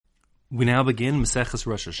We now begin Maseches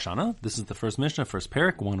Rosh Hashanah. This is the first Mishnah, first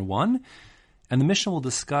Perek, 1:1. And the Mishnah will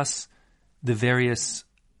discuss the various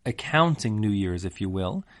accounting New Years, if you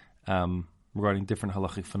will, regarding different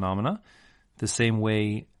halachic phenomena. The same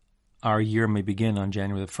way our year may begin on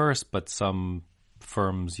January the 1st, but some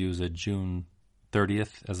firms use a June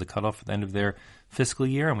 30th as a cutoff at the end of their fiscal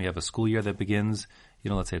year, and we have a school year that begins,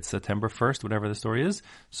 let's say it's September 1st, whatever the story is.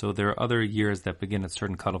 So there are other years that begin at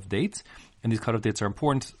certain cutoff dates, and these cutoff dates are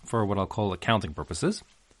important for what I'll call accounting purposes.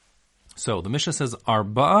 So the Mishnah says,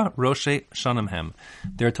 Arba Rosh Hashanah.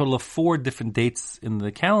 There are a total of 4 different dates in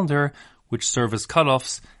the calendar which serve as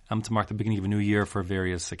cutoffs to mark the beginning of a new year for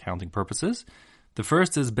various accounting purposes. The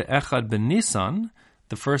first is Be'echad Ben Nisan,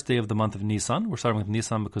 the first day of the month of Nisan. We're starting with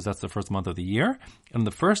Nisan because that's the first month of the year. And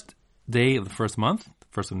the first day of the first month,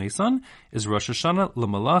 first of Nisan, is Rosh Hashanah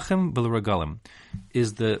L'Malachim B'L'Regalim,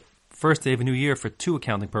 is the first day of a new year for 2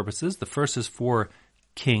 accounting purposes. The first is for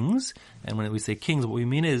kings, and when we say kings, what we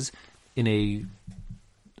mean is in a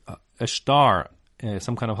shtar,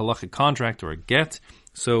 some kind of halachic contract or a get.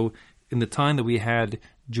 So in the time that we had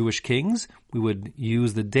Jewish kings, we would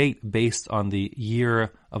use the date based on the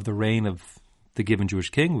year of the reign of the given Jewish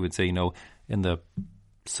king. We would say, in the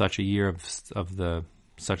such a year of the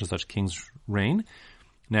such and such king's reign.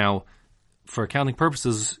 Now, for accounting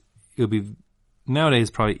purposes, it would be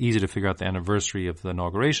nowadays probably easy to figure out the anniversary of the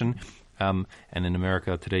inauguration. And in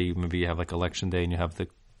America today, maybe you have like election day, and you have the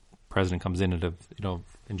president comes in at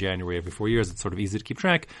in January every 4 years. It's sort of easy to keep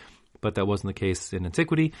track, but that wasn't the case in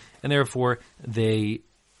antiquity, and therefore they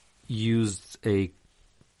used a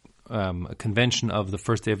convention of the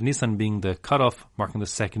first day of Nisan being the cutoff, marking the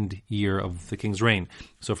second year of the king's reign.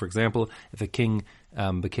 So, for example, if a king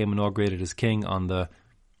became inaugurated as king in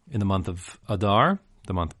the month of Adar,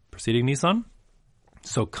 the month preceding Nisan,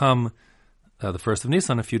 so come the first of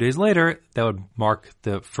Nisan, a few days later, that would mark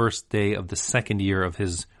the first day of the second year of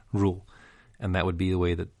his rule, and that would be the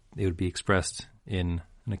way that it would be expressed in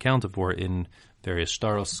and accounted for in various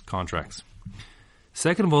shtaros contracts.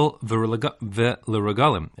 Second of all,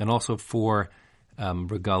 V'Regalim, and also for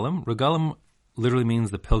regalim. Regalim literally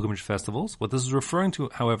means the pilgrimage festivals. What this is referring to,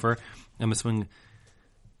 however, something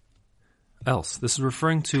else. This is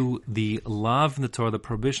referring to the lav in the Torah, the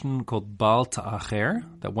prohibition called Bal Ta'acher,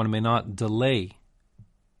 that one may not delay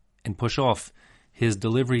and push off his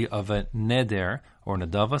delivery of a neder or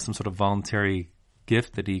nadava, some sort of voluntary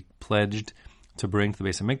gift that he pledged to bring to the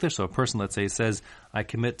Beis HaMikdash. So a person, let's say, says, I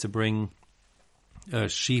commit to bring a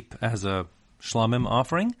sheep as a shlamim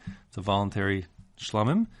offering. It's a voluntary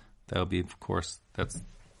shlamim. That would be, of course, that's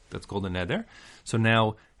called a neder. So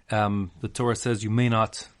now the Torah says you may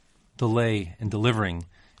not delay in delivering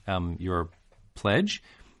your pledge.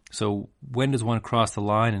 So when does one cross the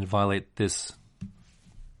line and violate this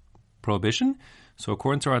prohibition? So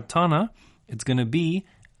according to our Tana, it's going to be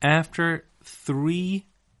after 3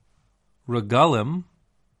 regalim,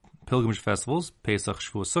 pilgrimage festivals, Pesach,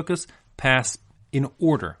 Shavuos, Sukkot, pass in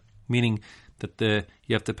order, meaning that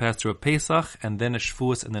you have to pass through a Pesach and then a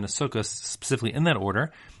Shavuos and then a Sukkot, specifically in that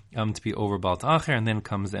order, to be over Bal Ta'acher, and then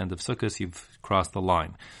comes the end of Sukkot, you've crossed the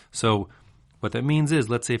line. So what that means is,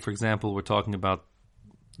 let's say, for example, we're talking about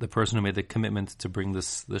the person who made the commitment to bring the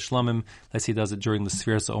shlamim, let's say he does it during the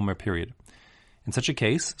Sfiras Omer period. In such a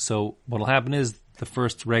case, so what will happen is the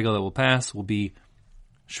first regal that will pass will be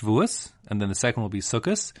Shavuos, and then the second will be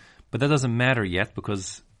Sukkot, but that doesn't matter yet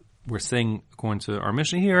because we're saying, according to our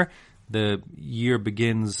Mishnah here, the year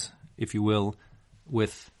begins, if you will,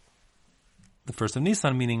 with the first of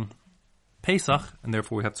Nisan, meaning Pesach, and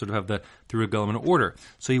therefore we have to sort of have the 3 regalim in order.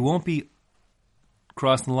 So you won't be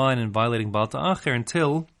crossing the line and violating Bal Ta'acher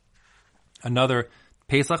until another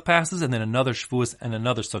Pesach passes, and then another Shavuos, and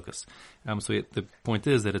another Sukkot. So the point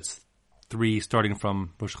is that it's 3 starting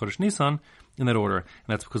from Rosh Chodesh Nisan in that order, and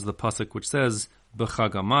that's because of the pasuk which says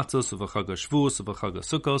B'Chag HaMatzos, B'Chag HaShavuos, B'Chag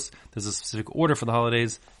HaSukkos. There's a specific order for the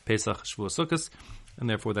holidays: Pesach, Shavuos, Sukkos, and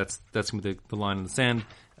therefore that's going to be the line in the sand,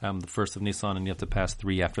 the first of Nisan, and you have to pass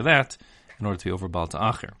 3 after that in order to be over Bal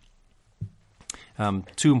Ta'acher.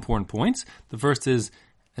 2 important points. The first is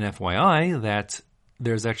an FYI that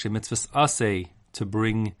there's actually mitzvahs aseh to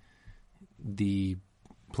bring the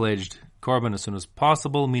pledged korban as soon as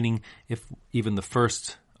possible, meaning if even the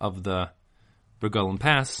first of the regalim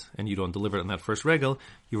pass and you don't deliver it on that first regal,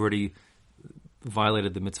 you've already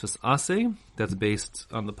violated the mitzvahs aseh. That's based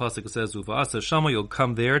on the pasuk that says, Uva'asa Shama, you'll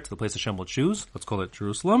come there to the place Hashem will choose. Let's call it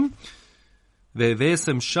Jerusalem.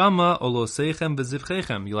 Ve'vesem Shama olosechem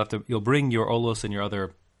v'zivchechem. You'll bring your olos and your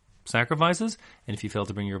other sacrifices, and if you fail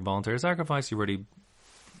to bring your voluntary sacrifice, you've already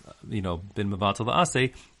been mevatel the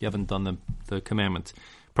aseh, you haven't done the commandment.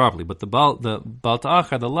 properly. But the Baal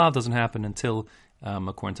Ta'achar, the lav, doesn't happen until,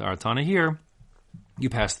 according to our Tana here, you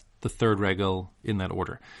pass the third regel in that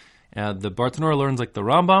order. The Bartanura learns like the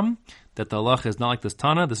Rambam, that the halacha is not like this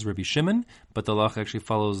Tana, this is Rabbi Shimon, but the halacha actually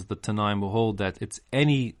follows the Tanaim who hold that it's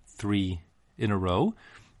any three in a row,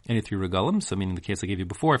 any three regalim. So meaning the case I gave you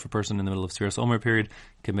before, if a person in the middle of Sfiras Omer period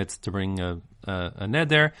commits to bring a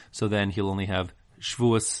neder, so then he'll only have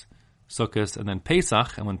Shavuos, Sukkot, and then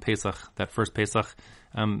Pesach, and when Pesach, that first Pesach,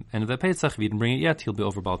 end of that Pesach, if he didn't bring it yet, he'll be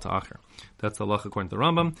over Baal Ta'achar. That's the halacha according to the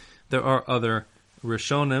Rambam. There are other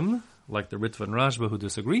Rishonim, like the Ritva and Rashba, who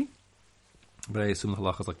disagree, but I assume the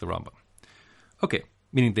halacha is like the Rambam. Okay,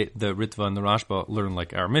 meaning the Ritva and the Rashba learn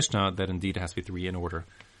like our Mishnah, that indeed it has to be three in order,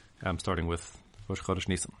 starting with Rosh Chodesh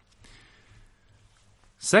Nisan.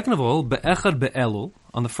 Second of all, Be'echad Be'elul,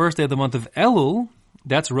 on the first day of the month of Elul,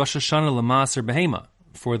 that's Rosh Hashanah L'Maser Behema,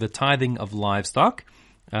 for the tithing of livestock.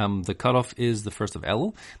 The cutoff is the first of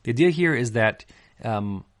Elul. The idea here is that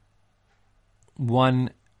one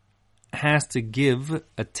has to give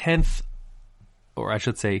a tenth, or I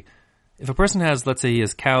should say, if a person has, let's say he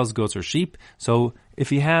has cows, goats, or sheep, so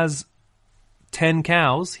if he has 10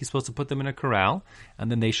 cows, he's supposed to put them in a corral,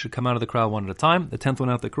 and then they should come out of the corral one at a time. The 10th one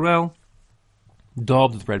out of the corral,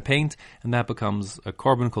 daubed with red paint, and that becomes a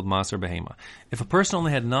korban called Maser Behema. If a person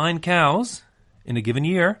only had 9 cows in a given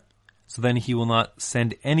year, so then he will not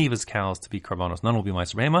send any of his cows to be korbanos. None will be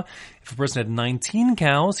Maser Behema. If a person had 19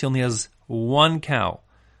 cows, he only has 1 cow.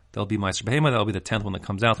 There'll be Maser Behema. That'll be the 10th one that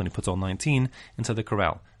comes out when he puts all 19 inside the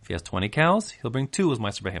corral. If he has 20 cows, he'll bring 2 as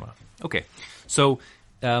Maser Behema. Okay, so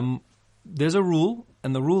there's a rule,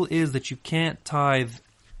 and the rule is that you can't tithe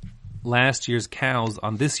last year's cows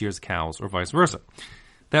on this year's cows, or vice versa.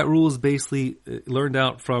 That rule is basically learned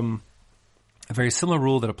out from a very similar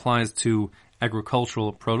rule that applies to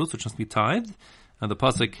agricultural produce, which must be tithed. The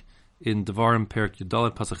pasuk in Devarim Perek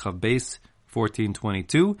Yudalet pasuk Chav Beis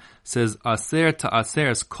 14:22 says, "Aser ta'aser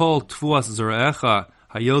es kol tfuas zorecha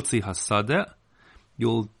hayotzi hasadeh."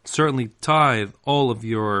 You'll certainly tithe all of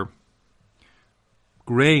your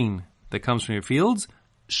grain that comes from your fields,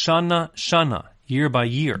 shana shana, year by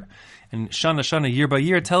year. And shana shana, year by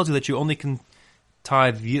year, tells you that you only can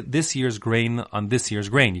tithe this year's grain on this year's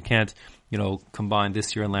grain. You can't, combine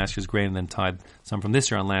this year and last year's grain and then tithe some from this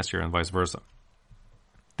year on last year and vice versa.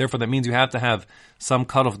 Therefore, that means you have to have some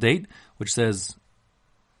cutoff date, which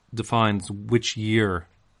defines which year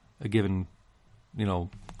a given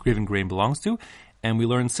grain belongs to. And we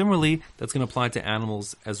learn similarly that's going to apply to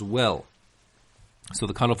animals as well. So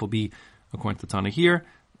the cutoff will be, according to the Tana here,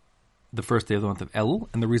 the first day of the month of Elul.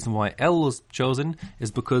 And the reason why Elul is chosen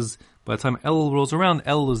is because by the time Elul rolls around,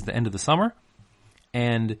 Elul is the end of the summer.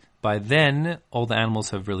 And by then, all the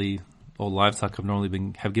animals all livestock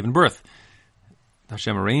have given birth.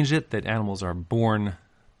 Hashem arranged it that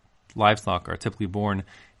livestock are typically born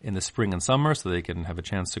in the spring and summer so they can have a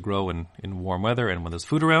chance to grow in warm weather and when there's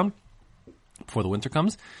food around before the winter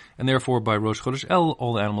comes. And therefore, by Rosh Chodesh El,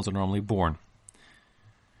 all the animals are normally born.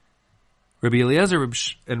 Rabbi Eliezer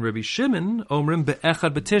and Rabbi Shimon, Omrim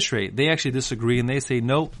be'echad b'tishrei, they actually disagree and they say,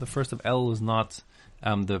 no, the first of El is not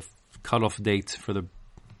the cutoff date for the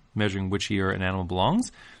measuring which year an animal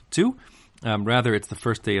belongs to. Rather, it's the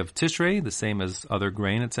first day of Tishrei, the same as other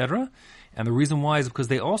grain, etc. And the reason why is because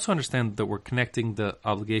they also understand that we're connecting the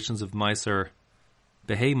obligations of Meiser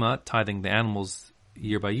Behema, tithing the animals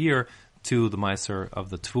year by year, to the Meiser of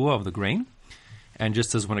the Tvua, of the grain. And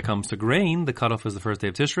just as when it comes to grain, the cutoff is the first day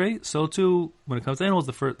of Tishrei, so too, when it comes to animals,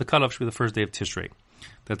 the cutoff should be the first day of Tishrei.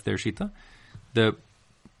 That's their Shita. The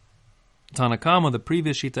Tanakama, the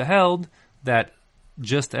previous Shita, held that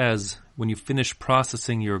just as when you finish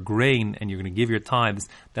processing your grain and you're going to give your tithes,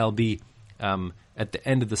 that'll be at the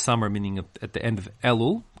end of the summer, meaning at the end of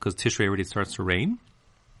Elul, because Tishrei already starts to rain.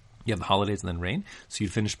 You have the holidays and then rain, so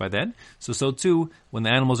you'd finish by then. So too, when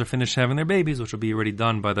the animals are finished having their babies, which will be already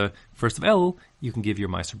done by the first of Elul, you can give your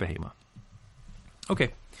Meiser Behema.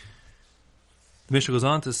 Okay. The Mishnah goes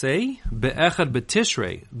on to say, Be'echad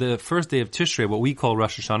B'Tishrei, the first day of Tishrei, what we call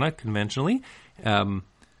Rosh Hashanah conventionally.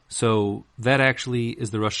 So that actually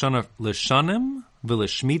is the Rosh Hashanah L'Shanim,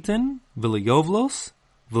 V'L'Shmitin, V'L'Yovlos,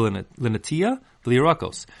 V'L'Netia,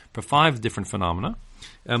 V'L'Yirakos, for 5 different phenomena.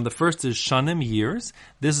 The first is Shanim, years.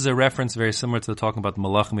 This is a reference very similar to the talking about the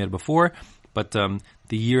Malachim we had before, but the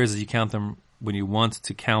years, as you count them, when you want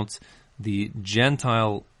to count the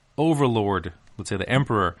Gentile overlord, let's say the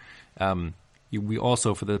emperor, we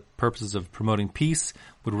also, for the purposes of promoting peace,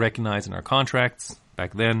 would recognize in our contracts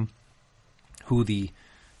back then who the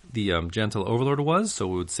Gentile overlord was. So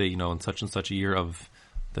we would say, in such and such a year of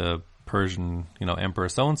the Persian, emperor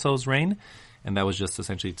so-and-so's reign. and that was just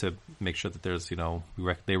essentially to make sure that there's,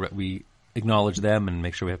 we acknowledge them and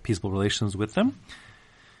make sure we have peaceful relations with them.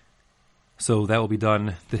 So that will be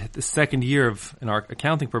done. The second year of, in our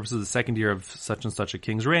accounting purposes, the second year of such and such a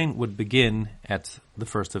king's reign would begin at the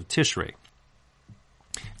first of Tishrei.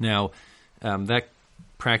 Now, that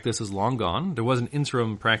practice is long gone. There was an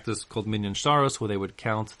interim practice called Minyan Shtaros, where they would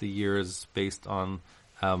count the years based on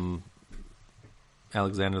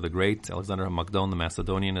Alexander the Great, Alexander HaMakdon, the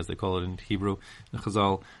Macedonian, as they call it in Hebrew, in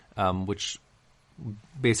Chazal, which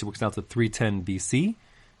basically works out to 310 BC.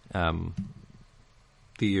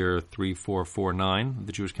 The year 3449,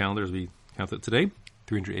 the Jewish calendar as we count it today,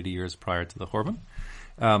 380 years prior to the Churban.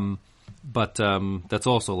 But that's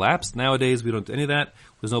also lapsed. Nowadays, we don't do any of that.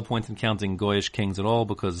 There's no point in counting Goyish kings at all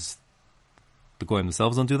because the Goyim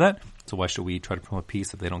themselves don't do that. So why should we try to promote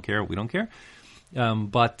peace if they don't care? We don't care.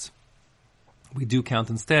 But we do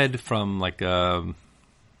count instead from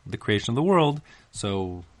the creation of the world.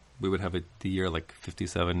 So we would have the year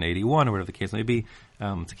 5781 or whatever the case may be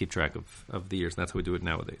to keep track of the years. That's how we do it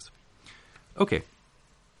nowadays. Okay.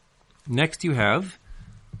 Next you have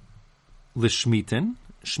L'Shmitin.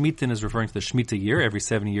 Shmitin is referring to the Shemitah year. Every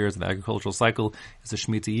 70 years of the agricultural cycle is a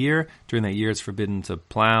Shemitah year. During that year it's forbidden to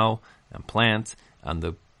plow and plant, and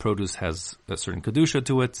the produce has a certain Kedusha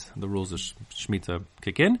to it. The rules of Shemitah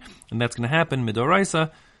kick in, and that's going to happen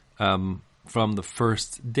Midoraisa from the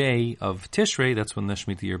first day of Tishrei. That's when the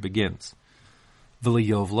Shemitah year begins. V'le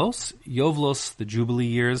Yovlos. Yovlos, the Jubilee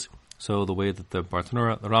years. So the way that the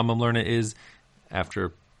Bartanura, the Rambam learn it is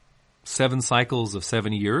after 7 cycles of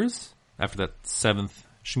 7 years, after that 7th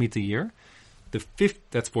Shemitah year,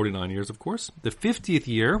 that's 49 years, of course. The 50th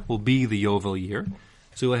year will be the Yovel year.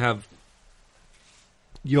 So you'll have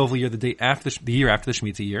Yovel year the year after the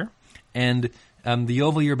Shemitah year. And the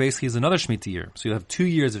Yovel year basically is another Shemitah year. So you'll have 2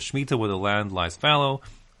 years of Shemitah where the land lies fallow,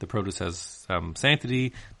 the produce has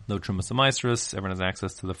sanctity, no Trumas Amaisrus, everyone has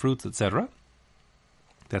access to the fruits, etc.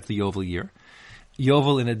 That's the Yovel year.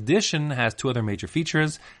 Yovel, in addition, has 2 other major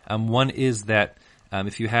features. One is that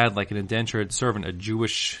if you had an indentured servant, an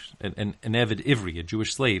Eved Ivri, a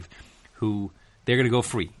Jewish slave, who they're going to go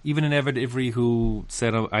free. Even an Eved Ivri who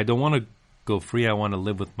said, I don't want to go free, I want to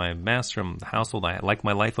live with my master and the household, I like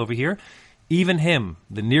my life over here. Even him,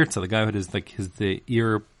 the Nirtza, the guy who has the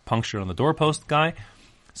ear punctured on the doorpost guy,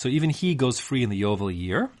 so even he goes free in the Yovel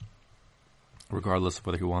year, regardless of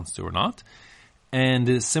whether he wants to or not.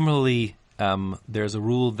 And similarly, there's a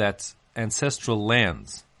rule that ancestral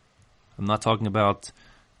lands, I'm not talking about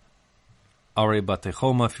Are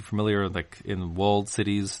Batechoma, if you're familiar, in walled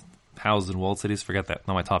cities, houses in walled cities, forget that,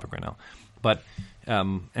 not my topic right now. But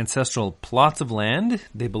ancestral plots of land,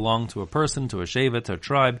 they belong to a person, to a Shevet, to a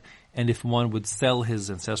tribe, and if one would sell his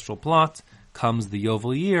ancestral plot, comes the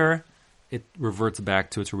Yovel year, it reverts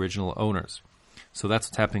back to its original owners. So that's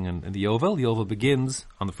what's happening in the Yovel. The Yovel begins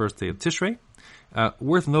on the first day of Tishrei.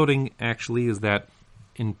 Worth noting, actually, is that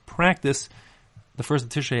in practice, the first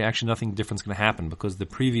of Tishrei, actually nothing different is going to happen because the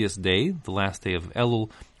previous day, the last day of Elul,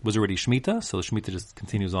 was already Shemitah, so the Shemitah just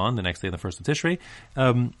continues on the next day, the first of Tishrei.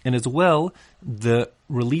 And as well, the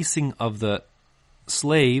releasing of the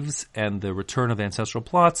slaves and the return of the ancestral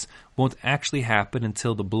plots won't actually happen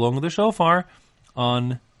until the blowing of the shofar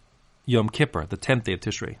on Yom Kippur, the 10th day of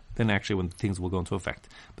Tishrei. Then actually when things will go into effect.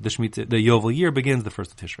 But the Yovel year begins the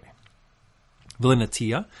first of Tishrei. V'le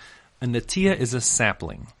Natiyah. A Natiyah is a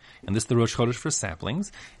sapling. And this is the Rosh Chodesh for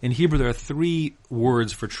saplings. In Hebrew, there are 3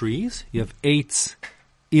 words for trees. You have eitz,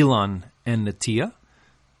 ilan, and natiyah.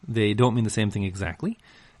 They don't mean the same thing exactly.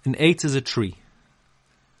 An eitz is a tree.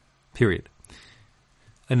 Period.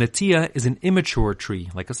 A natiyah is an immature tree,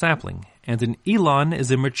 like a sapling. And an ilan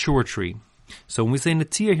is a mature tree. So when we say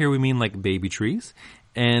natiyah here, we mean baby trees.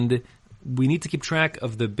 And we need to keep track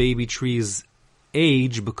of the baby tree's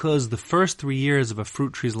age because the first 3 years of a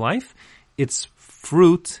fruit tree's life, its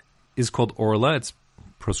fruit is called orla. It's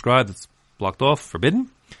proscribed, it's blocked off, forbidden.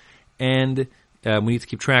 And we need to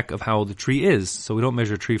keep track of how the tree is. So we don't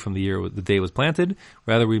measure a tree from the year the day it was planted.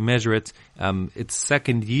 Rather, we measure it, its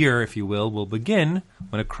second year, if you will begin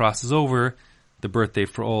when it crosses over the birthday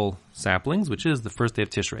for all saplings, which is the first day of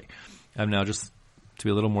Tishrei. Now, just to be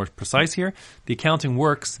a little more precise here, the accounting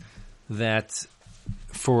works that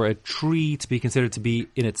for a tree to be considered to be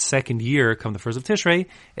in its second year, come the first of Tishrei,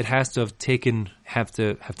 it has to have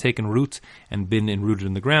taken root and been enrooted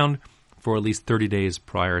in the ground for at least 30 days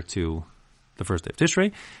prior to the first day of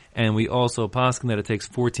Tishrei. And we also paskin that it takes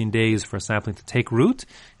 14 days for a sapling to take root.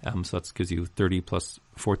 So that gives you 30 plus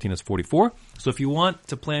 14 is 44. So if you want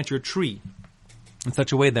to plant your tree in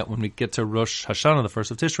such a way that when we get to Rosh Hashanah, the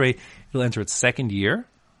first of Tishrei, it'll enter its second year,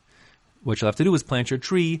 what you'll have to do is plant your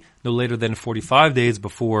tree no later than 45 days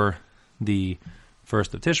before the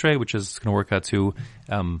 1st of Tishrei, which is going to work out to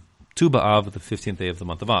Tu B'Av, the 15th day of the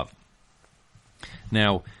month of Av.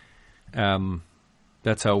 Now,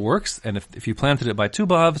 that's how it works. And if you planted it by Tu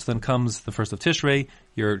B'Av, so then comes the 1st of Tishrei,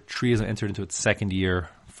 your tree is entered into its second year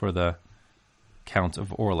for the count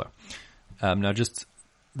of Orla. Now,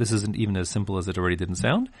 this isn't even as simple as it already didn't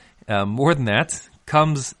sound. More than that,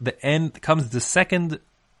 comes the second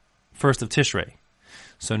 1st of Tishrei.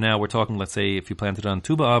 So now we're talking, let's say, if you planted on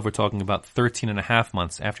Tu B'Av, we're talking about 13 and a half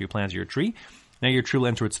months after you planted your tree. Now your tree will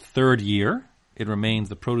enter its third year.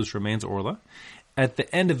 The produce remains Orla. At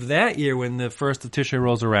the end of that year, when the 1st of Tishrei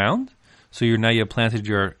rolls around, so you have planted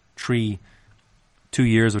your tree 2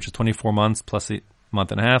 years, which is 24 months plus a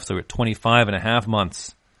month and a half, so we're 25 and a half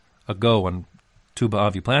months ago on Tu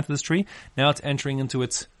B'Av you planted this tree. Now it's entering into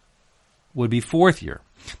its would-be fourth year.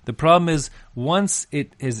 The problem is, once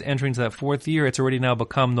it is entering into that fourth year, it's already now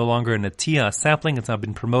become no longer a Natiyah, a sapling. It's now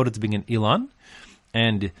been promoted to being an Ilan.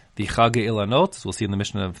 And the Chag Ilanot, as we'll see in the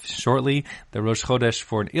Mishnah shortly, the Rosh Chodesh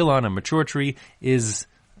for an Ilan, a mature tree, is,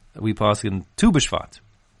 we pass in Tu B'Shvat.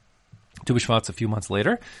 Tu B'Shvat's a few months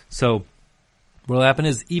later. So what will happen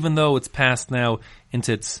is, even though it's passed now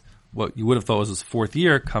into its, what you would have thought was its fourth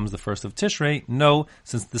year, comes the 1st of Tishrei. No,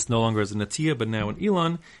 since this no longer is a Natiyah, but now an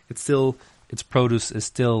Ilan, its produce is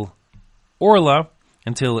still Orla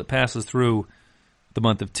until it passes through the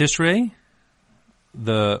month of Tishrei,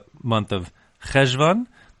 the month of Cheshvan,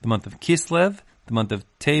 the month of Kislev, the month of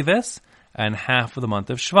Teves, and half of the month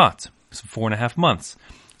of Shvat. So 4.5 months.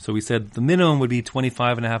 So we said the minimum would be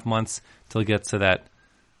 25.5 months till it gets to that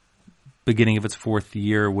beginning of its fourth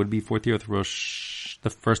year, with the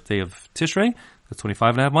first day of Tishrei. That's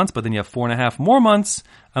 25.5 months, but then you have 4.5 more months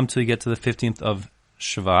until you get to the 15th of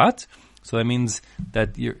Shvat. So that means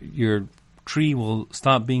that your tree will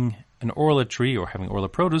stop being an Orla tree or having Orla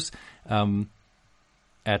produce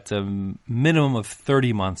at a minimum of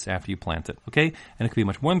 30 months after you plant it, okay? And it could be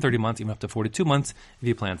much more than 30 months, even up to 42 months if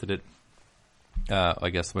you planted it,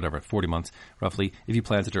 40 months roughly, if you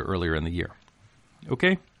planted it earlier in the year,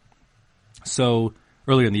 okay? So,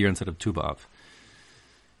 earlier in the year instead of Tu B'Av.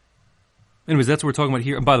 Anyways, that's what we're talking about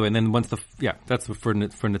here. And by the way, and then that's for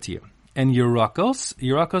Natiyah. And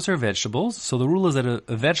Yerakos are vegetables. So the rule is that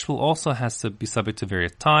a vegetable also has to be subject to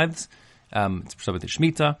various tithes. It's subject to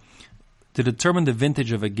Shemitah. To determine the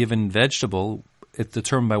vintage of a given vegetable, it's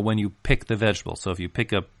determined by when you pick the vegetable. So if you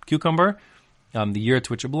pick a cucumber, the year to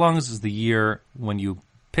which it belongs is the year when you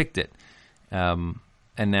picked it. And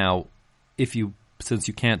now, since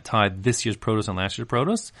you can't tithe this year's produce and last year's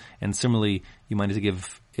produce, and similarly, you might need to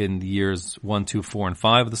give in the years 1, 2, 4, and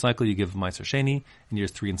 5 of the cycle, you give Meiser Sheni. In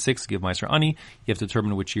years 3 and 6, you give Meiser Ani. You have to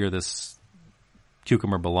determine which year this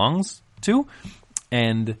cucumber belongs to,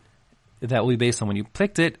 and that will be based on when you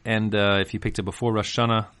picked it. And if you picked it before Rosh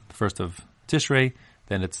Hashanah, the 1st of Tishrei,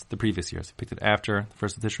 then it's the previous year's. If you picked it after the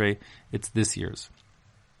 1st of Tishrei, it's this year's.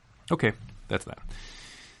 Okay, that's that.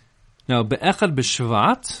 Now, Be'echad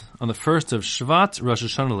B'Shvat, on the 1st of Shvat, Rosh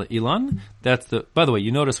Hashanah Le'ilan, by the way,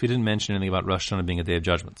 you notice we didn't mention anything about Rosh Hashanah being a day of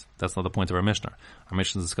judgment. That's not the point of our Mishnah. Our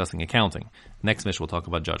Mishnah is discussing accounting. Next Mishnah we'll talk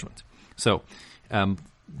about judgment. So,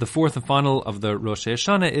 the fourth and final of the Rosh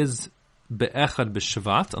Hashanah is Be'echad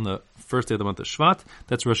B'Shvat, on the first day of the month of Shvat.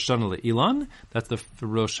 That's Rosh Hashanah Le'ilan. That's the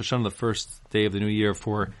Rosh Hashanah, the first day of the new year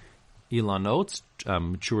for Ilanot,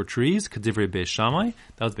 mature trees, Kedivrei Beis Shammai.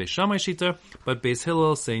 That was Beis Shammai Shita. But Beis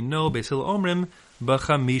Hillel say no. Beis Hillel Omrim,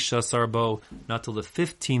 B'chamisha Sarbo, not till the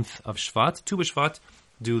 15th of Shvat, Tu B'Shvat,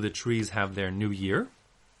 do the trees have their new year.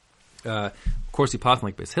 Of course, you pass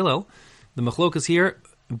like Beis Hillel. The machlokas here,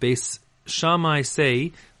 Beis Shammai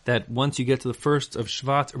say that once you get to the 1st of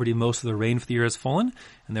Shvat, already most of the rain for the year has fallen,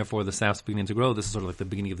 and therefore the saps beginning to grow. This is sort of like the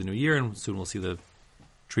beginning of the new year, and soon we'll see the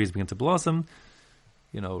trees begin to blossom.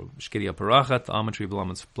 Shkeria Parachat, the almond tree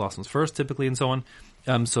blossoms first, typically, and so on.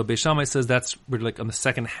 So Beis Shammai says we're like on the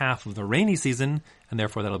second half of the rainy season, and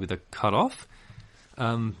therefore that'll be the cutoff.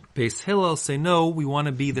 Beis Hillel say no, we want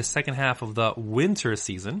to be the second half of the winter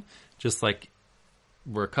season, just like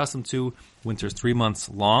we're accustomed to. Winter's 3 months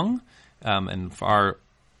long, and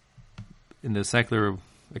in the secular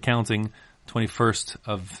accounting, 21st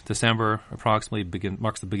of December approximately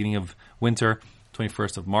marks the beginning of winter.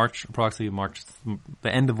 21st of March, approximately marks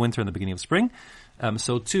the end of winter and the beginning of spring.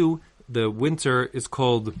 So too, the winter is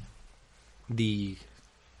called the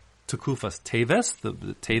Tekufas Teves. The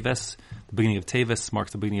Teves, the beginning of Teves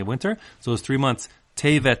marks the beginning of winter. So those 3 months,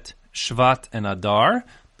 Tevet, Shvat, and Adar,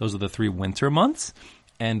 those are the 3 winter months.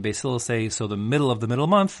 And Beis Hillel say, so the middle of the middle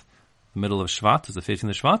month the middle of Shvat is the 15th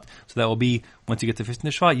of Shvat. So that will be, once you get to 15th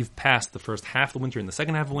of Shvat, you've passed the first half of the winter and the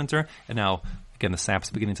second half of winter, and now, again, the sap's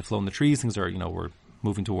beginning to flow in the trees. Things are, we're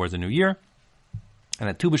moving towards a new year. And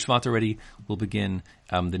at Tu B'Shvat already, we'll begin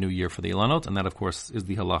the new year for the Ilanot, and that, of course, is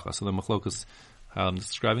the halacha. So the machlokas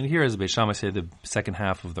describing here is Beis Shammai say the second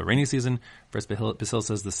half of the rainy season, versus Beis Hillel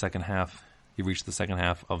says the second half, you reach the second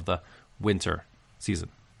half of the winter season.